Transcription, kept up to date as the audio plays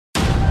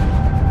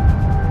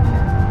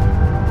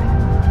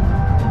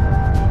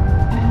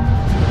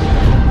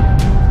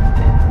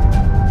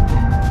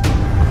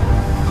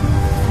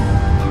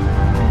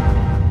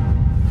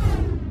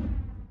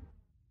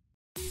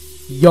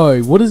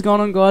Yo, what is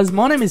going on, guys?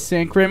 My name is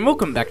Sancram.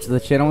 Welcome back to the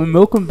channel and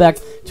welcome back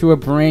to a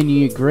brand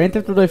new Grand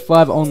Theft Auto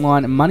 5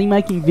 online money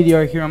making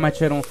video here on my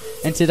channel.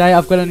 And today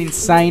I've got an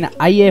insane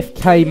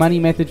AFK money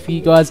method for you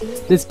guys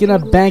that's gonna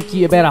bank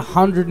you about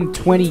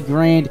 120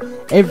 grand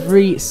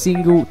every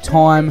single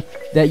time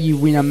that you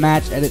win a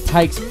match, and it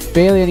takes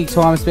barely any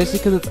time, especially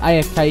because it's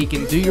AFK. You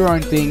can do your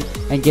own thing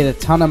and get a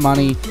ton of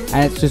money,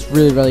 and it's just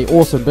really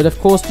awesome. But of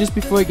course, just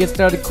before we get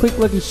started, quick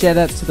lucky shout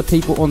outs to the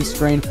people on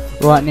screen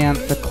right now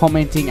for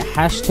commenting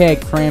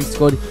hashtag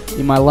CramSquad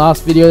in my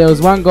last video. There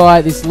was one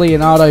guy, this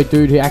Leonardo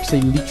dude, who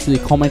actually literally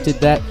commented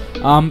that.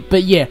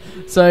 But yeah,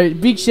 so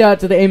big shout out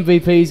to the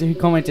MVPs who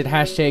commented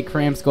hashtag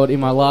CramSquad in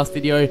my last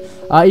video.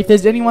 If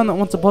there's anyone that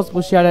wants a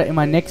possible shout out in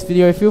my next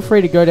video, feel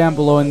free to go down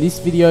below in this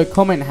video,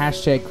 comment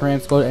hashtag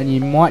CramSquad, and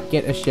you might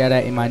get a shout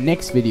out in my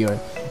next video.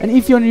 And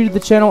if you're new to the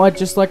channel, I'd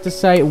just like to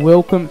say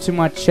welcome to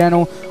my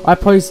channel. I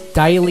post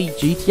daily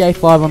GTA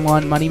 5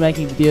 online money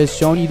making videos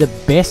showing you the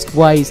best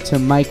ways to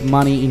make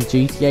money in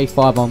GTA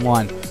 5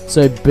 online.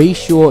 So be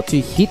sure to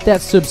hit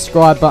that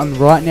subscribe button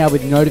right now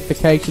with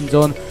notifications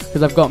on,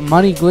 because I've got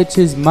money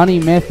glitches, money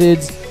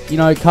methods, you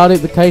know, card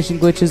duplication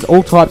glitches,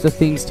 all types of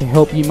things to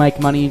help you make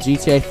money in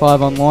GTA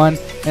 5 online.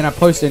 And I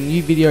post a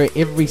new video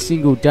every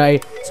single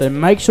day, so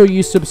make sure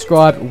you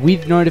subscribe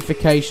with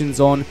notifications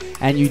on,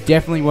 and you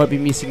definitely won't be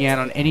missing out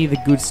on any of the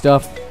good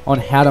stuff on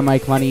how to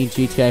make money in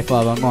GTA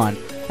 5 online.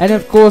 And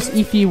of course,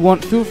 if you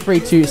want, feel free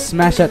to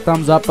smash that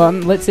thumbs up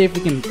button. Let's see if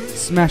we can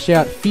smash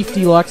out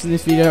 50 likes in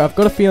this video. I've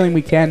got a feeling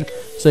we can,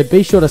 so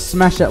be sure to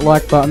smash that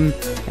like button.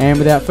 And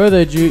without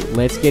further ado,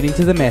 let's get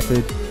into the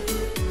method.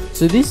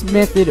 So this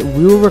method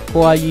will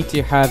require you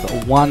to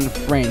have one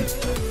friend,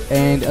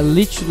 and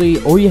literally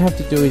all you have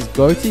to do is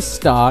go to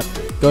start,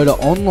 go to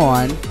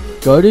online,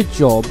 go to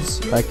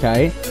jobs,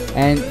 okay,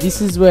 and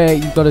this is where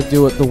you've got to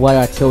do it the way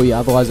I tell you,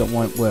 otherwise it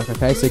won't work,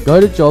 okay. So go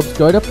to jobs,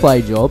 go to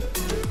play job,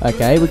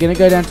 okay, we're going to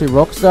go down to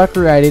Rockstar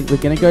Created, we're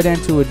going to go down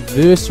to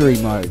adversary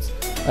modes,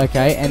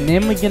 okay, and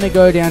then we're going to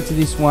go down to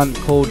this one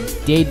called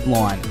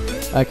deadline.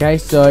 Okay,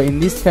 so in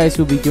this case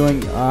we'll be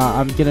doing,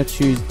 I'm going to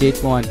choose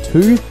Deadline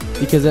 2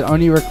 because it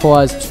only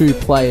requires 2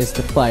 players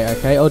to play,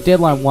 okay, or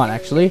Deadline 1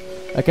 actually.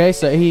 Okay,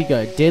 so here you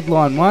go,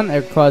 Deadline 1, it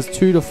requires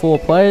 2 to 4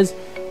 players.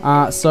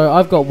 So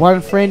I've got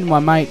one friend, my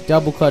mate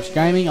Double Clutch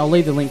Gaming. I'll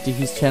leave the link to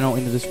his channel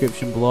in the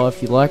description below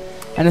if you like.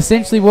 And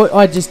essentially what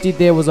I just did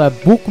there was I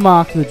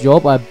bookmarked the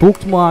job, I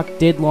bookmarked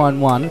Deadline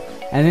 1,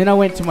 and then I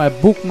went to my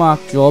bookmark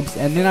jobs,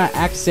 and then I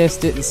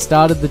accessed it and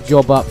started the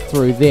job up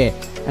through there.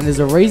 And there's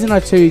a reason I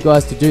tell you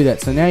guys to do that.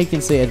 So now you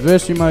can see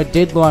adversary mode,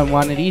 Deadline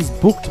 1, it is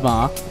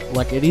bookmarked,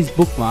 like it is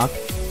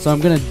bookmarked. So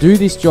I'm going to do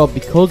this job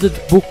because it's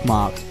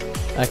bookmarked,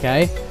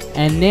 okay?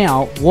 And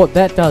now what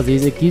that does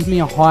is it gives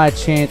me a higher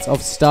chance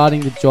of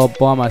starting the job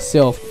by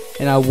myself,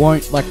 and I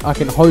won't, like, I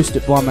can host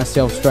it by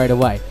myself straight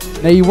away.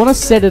 Now you want to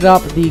set it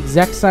up the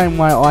exact same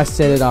way I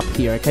set it up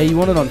here, okay? You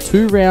want it on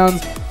 2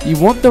 rounds, you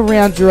want the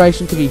round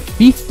duration to be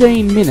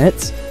 15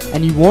 minutes,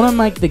 and you want to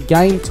make the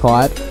game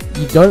type,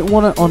 you don't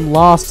want it on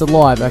last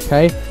alive,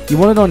 okay? You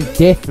want it on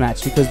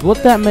deathmatch, because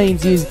what that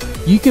means is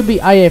you can be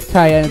AFK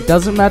and it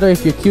doesn't matter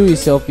if you kill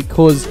yourself,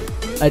 because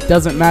it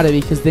doesn't matter,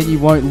 because then you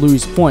won't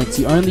lose points.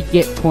 You only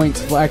get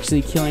points for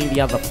actually killing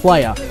the other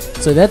player.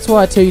 So that's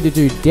why I tell you to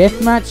do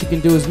deathmatch. You can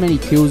do as many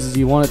kills as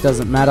you want, it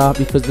doesn't matter,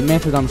 because the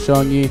method I'm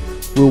showing you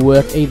will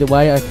work either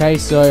way, okay?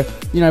 So,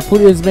 you know, put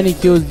as many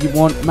kills as you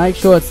want, make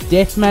sure it's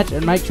deathmatch,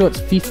 and make sure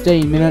it's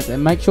 15 minutes,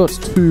 and make sure it's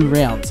 2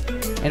 rounds.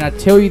 And I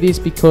tell you this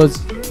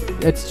because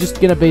it's just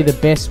going to be the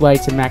best way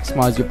to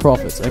maximize your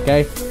profits,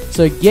 okay?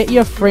 So get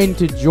your friend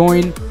to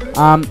join.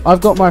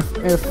 I've got my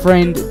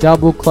friend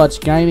Double Clutch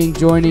Gaming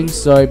joining,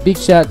 so big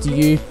shout out to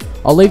you.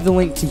 I'll leave the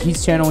link to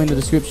his channel in the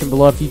description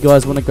below if you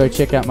guys want to go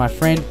check out my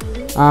friend.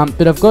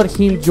 But I've got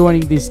him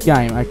joining this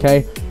game,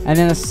 okay? And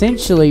then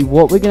essentially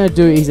what we're going to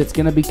do is it's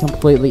going to be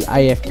completely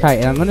AFK,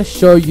 and I'm going to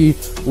show you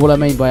what I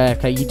mean by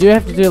AFK. You do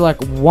have to do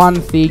like one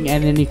thing,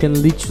 and then you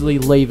can literally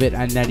leave it,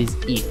 and that is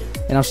it.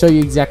 And I'll show you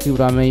exactly what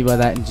I mean by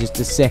that in just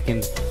a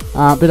second.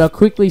 But I'll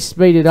quickly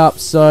speed it up.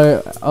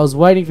 So I was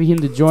waiting for him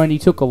to join. He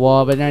took a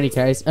while, but in any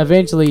case,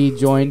 eventually he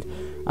joined.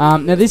 Now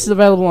this is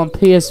available on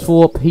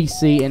PS4,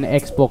 PC, and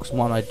Xbox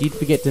One. I did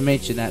forget to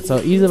mention that. So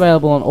it is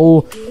available on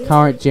all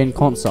current gen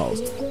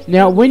consoles.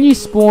 Now when you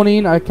spawn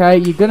in, okay,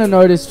 you're going to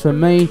notice for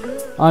me,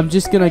 I'm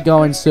just going to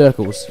go in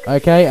circles,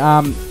 okay?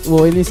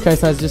 Well, in this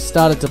case, I just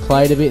started to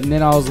play it a bit, and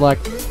then I was like,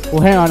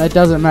 well, hang on, it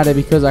doesn't matter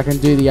because I can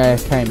do the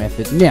AFK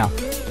method. Now,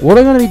 what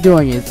I'm going to be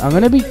doing is I'm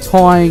going to be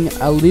tying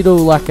a little,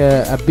 like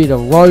a bit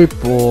of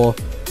rope, or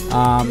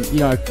you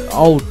know,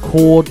 old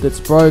cord that's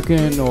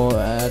broken, or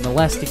an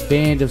elastic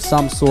band of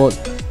some sort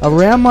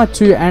around my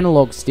 2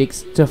 analog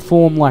sticks to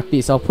form like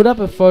this. I'll put up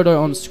a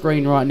photo on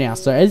screen right now.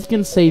 So as you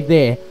can see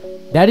there,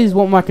 that is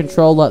what my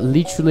controller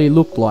literally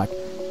looked like.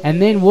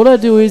 And then what I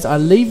do is I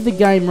leave the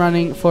game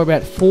running for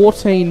about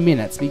 14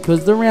 minutes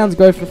because the rounds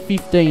go for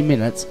 15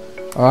 minutes.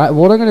 Alright,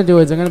 what I'm going to do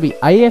is I'm going to be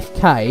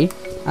AFK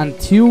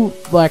until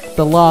like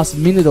the last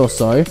minute or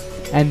so,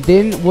 and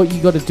then what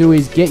you got to do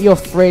is get your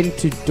friend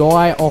to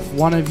die off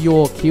one of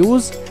your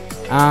kills,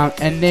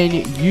 and then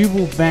you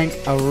will bank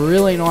a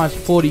really nice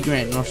 40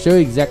 grand, and I'll show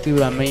you exactly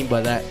what I mean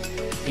by that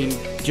in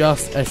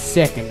just a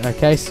second.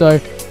 Okay, so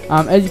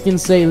as you can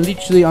see,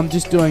 literally I'm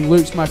just doing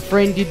loops. My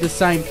friend did the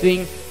same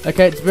thing.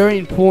 Okay, it's very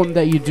important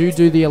that you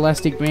do the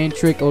elastic band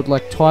trick, or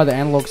like tie the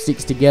analog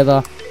sticks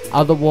together,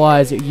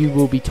 otherwise you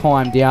will be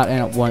timed out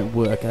and it won't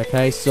work.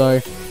 Okay,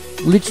 so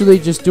literally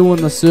just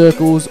doing the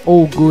circles,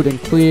 all good and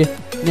clear.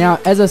 Now,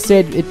 as I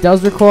said, it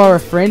does require a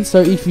friend,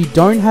 so if you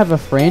don't have a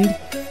friend,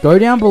 go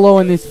down below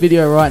in this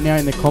video right now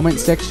in the comment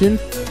section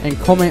and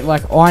comment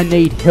like I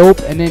need help,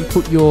 and then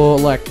put your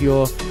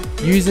your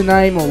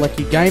username or like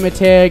your gamer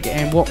tag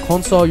and what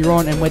console you're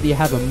on and whether you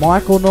have a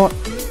mic or not,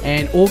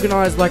 and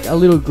organize like a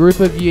little group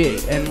of you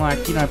and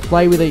like, you know,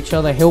 play with each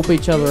other, help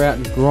each other out,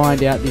 and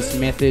grind out this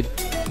method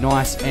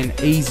nice and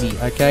easy.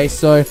 Okay,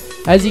 so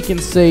as you can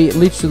see,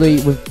 literally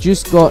we've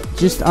just got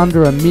just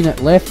under a minute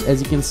left.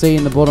 As you can see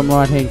in the bottom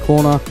right hand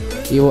corner,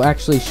 it will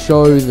actually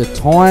show the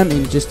time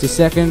in just a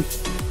second.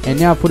 And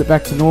now put it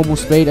back to normal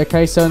speed.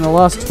 Okay, so in the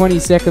last 20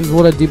 seconds,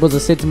 what I did was I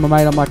said to my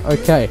mate, I'm like,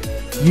 okay,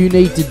 you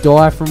need to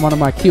die from one of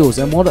my kills.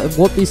 And what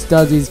this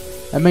does is,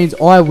 it means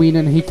I win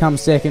and he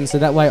comes second, so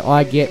that way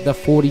I get the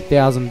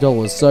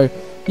 $40,000. So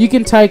you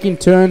can take in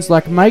turns,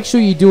 like make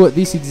sure you do it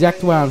this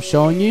exact way I'm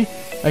showing you.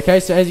 Okay,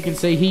 so as you can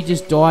see, he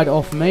just died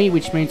off me,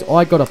 which means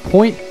I got a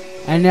point,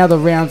 and now the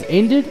round's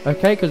ended,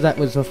 okay, because that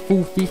was a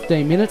full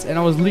 15 minutes, and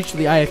I was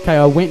literally AFK.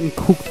 I went and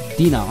cooked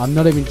dinner. I'm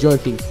not even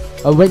joking.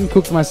 I went and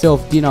cooked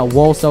myself dinner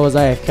whilst I was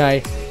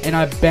AFK, and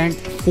I banked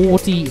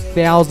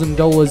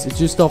 $40,000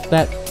 just off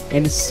that,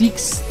 and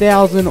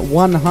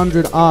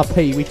 6,100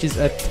 RP, which is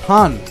a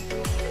ton.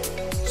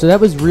 So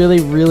that was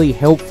really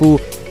helpful.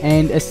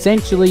 And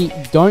essentially,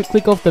 don't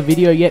click off the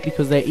video yet,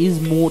 because there is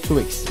more to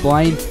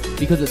explain,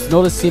 because it's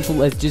not as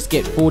simple as just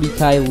get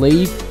 40k,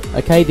 leave.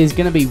 Okay, there's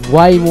going to be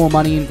way more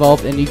money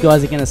involved, and you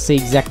guys are going to see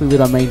exactly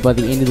what I mean by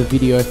the end of the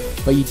video.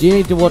 But you do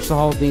need to watch the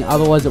whole thing,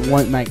 otherwise it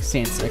won't make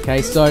sense.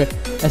 Okay, so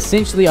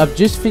essentially I've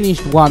just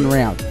finished one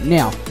round.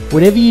 Now,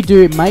 whatever you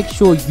do, make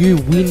sure you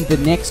win the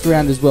next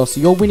round as well. So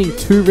you're winning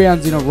 2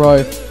 rounds in a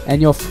row, and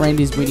your friend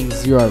is winning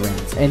 0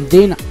 rounds. And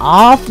then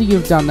after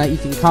you've done that, you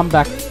can come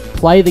back,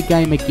 play the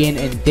game again,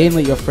 and then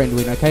let your friend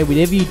win. Okay,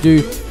 whatever you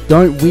do,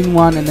 don't win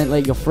one and then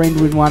let your friend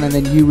win one and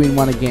then you win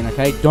one again.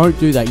 Okay, don't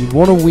do that. You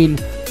want to win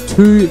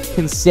 2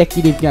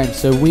 consecutive games,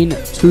 so win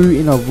 2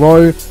 in a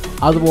row.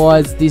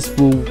 Otherwise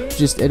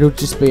it'll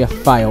just be a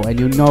fail, and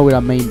you'll know what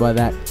I mean by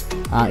that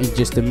in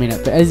just a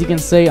minute. But as you can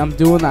see, I'm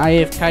doing the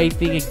AFK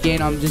thing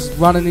again. I'm just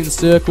running in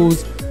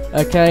circles.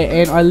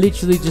 Okay, and I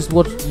literally just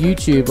watched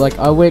YouTube. Like,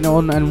 I went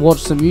on and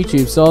watched some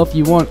YouTube. So if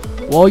you want,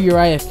 while you're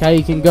AFK,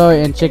 you can go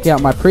and check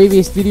out my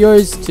previous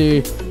videos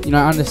to, you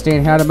know,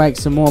 understand how to make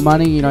some more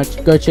money. You know,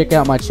 go check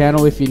out my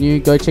channel if you're new.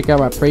 Go check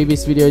out my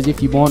previous videos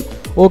if you want,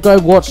 or go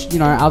watch, you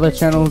know, other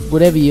channels,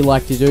 whatever you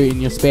like to do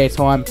in your spare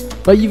time.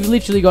 But you've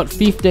literally got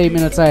 15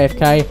 minutes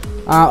AFK.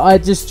 I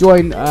just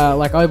joined,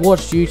 like, I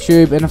watched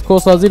YouTube, and of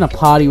course I was in a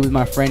party with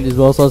my friend as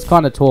well, so I was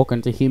kind of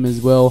talking to him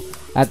as well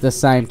at the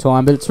same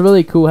time. But it's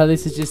really cool how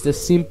this is just a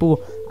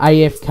simple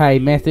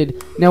AFK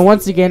method. Now,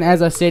 once again,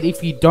 as I said,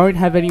 if you don't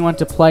have anyone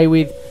to play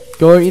with,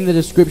 go in the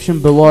description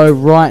below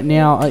right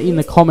now, in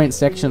the comment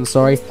section,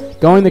 sorry.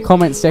 Go in the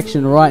comment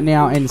section right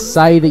now and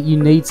say that you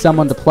need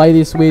someone to play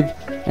this with,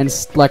 and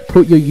like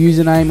put your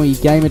username or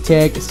your gamer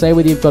tag, say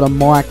whether you've got a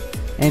mic,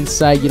 and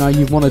say, you know,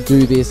 you want to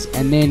do this,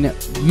 and then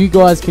you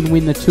guys can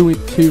win the two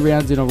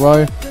rounds in a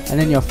row, and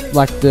then you're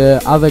like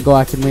the other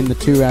guy can win the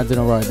 2 rounds in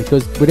a row.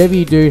 Because whatever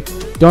you do,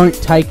 don't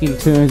take in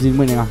turns in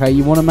winning. Okay,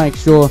 you want to make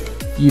sure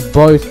you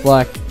both,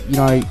 like, you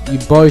know, you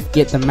both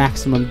get the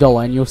maximum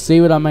dollar, and you'll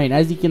see what I mean.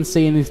 As you can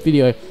see in this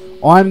video,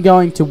 I'm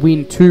going to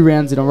win 2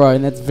 rounds in a row,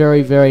 and that's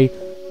very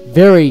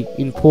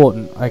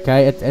important.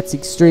 Okay, it's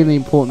extremely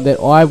important that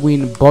I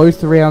win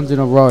both rounds in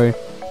a row,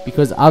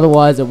 because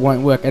otherwise it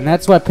won't work. And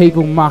that's why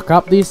people muck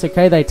up this.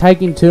 Okay, they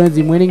take in turns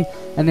in winning,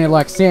 and they're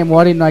like, Sam,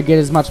 why didn't I get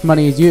as much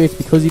money as you? It's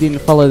because you didn't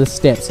follow the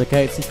steps.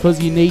 Okay, it's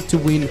because you need to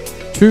win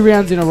 2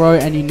 rounds in a row,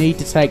 and you need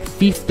to take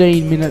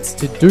 15 minutes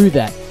to do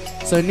that.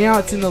 So now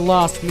it's in the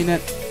last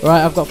minute.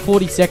 Alright, I've got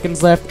 40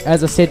 seconds left.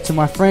 As I said to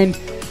my friend,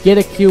 get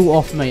a kill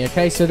off me.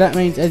 Okay, so that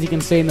means, as you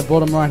can see in the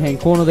bottom right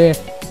hand corner there,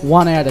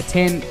 1 out of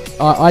 10.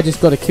 I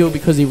just got a kill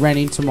because he ran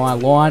into my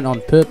line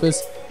on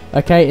purpose.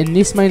 Okay, and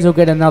this means I'll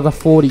get another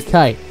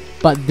 40k.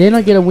 But then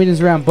I get a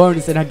winner's round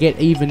bonus, and I get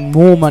even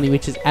more money,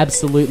 which is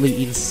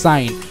absolutely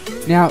insane.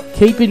 Now,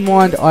 keep in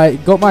mind, I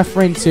got my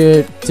friend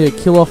to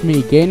kill off me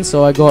again,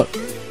 so I got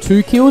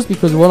 2 kills,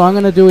 because what I'm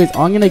going to do is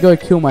I'm going to go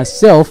kill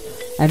myself,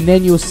 and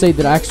then you'll see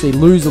that I actually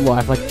lose a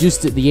life, like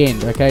just at the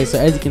end. Okay, so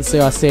as you can see,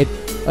 I said,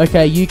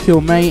 okay, you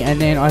kill me,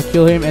 and then I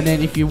kill him, and then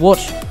if you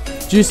watch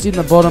just in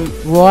the bottom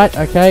right,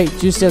 okay,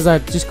 just as I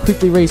just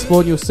quickly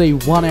respawn, you'll see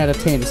 1 out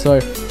of 10. So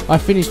I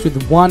finished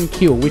with 1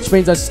 kill, which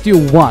means I still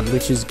won,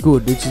 which is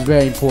good, which is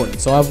very important.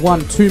 So I've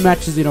won 2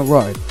 matches in a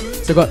row.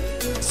 So I got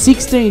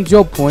 16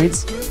 job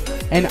points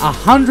and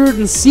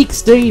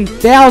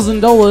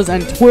 $116,000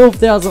 and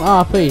 12,000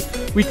 RP,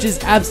 which is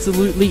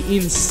absolutely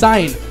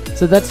insane.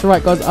 So that's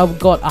right, guys, I've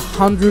got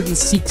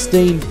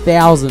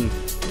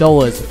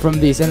 $116,000 from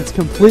this, and it's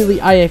completely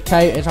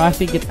AFK, and I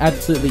think it's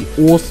absolutely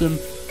awesome.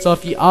 So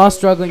if you are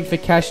struggling for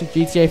cash in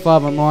GTA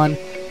 5 Online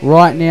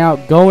right now,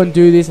 go and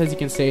do this. As you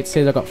can see, it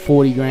says I got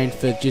 40 grand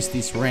for just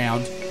this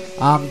round.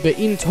 But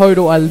in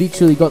total, I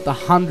literally got the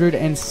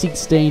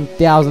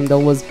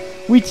 $116,000,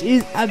 which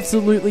is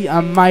absolutely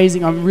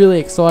amazing. I'm really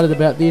excited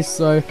about this.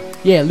 So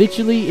yeah,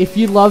 literally, if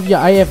you love your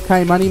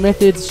AFK money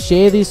methods,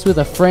 share this with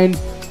a friend.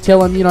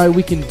 Tell them, you know,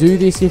 we can do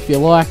this if you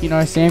like. You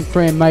know, Sam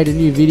Cram made a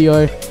new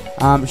video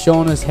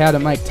showing us how to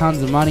make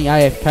tons of money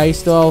AFK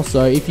style.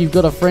 So if you've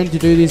got a friend to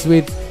do this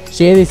with,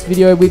 share this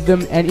video with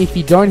them. And if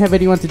you don't have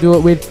anyone to do it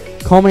with,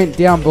 comment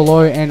down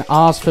below and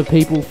ask for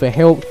people for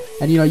help.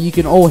 And you know, you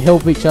can all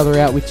help each other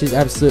out, which is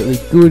absolutely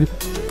good.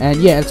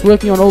 And yeah, it's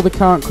working on all the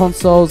current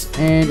consoles,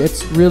 and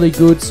it's really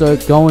good, so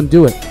go and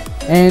do it.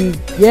 And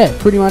yeah,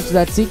 pretty much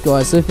that's it,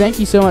 guys. So thank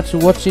you so much for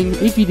watching.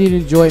 If you did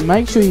enjoy it,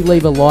 make sure you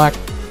leave a like,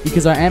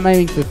 because I am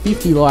aiming for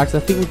 50 likes. I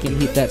think we can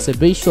hit that, so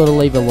be sure to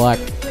leave a like.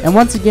 And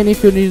once again,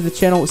 if you're new to the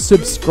channel,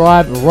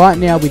 subscribe right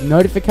now with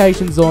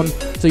notifications on,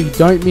 so you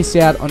don't miss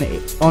out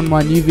on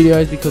my new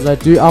videos, because I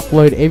do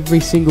upload every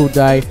single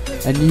day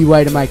a new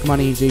way to make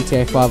money in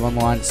GTA 5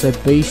 Online. So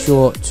be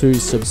sure to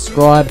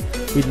subscribe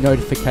with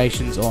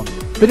notifications on.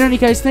 But in any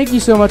case, thank you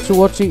so much for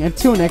watching.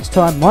 Until next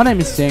time, my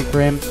name is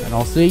Sankram, and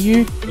I'll see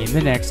you in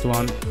the next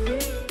one.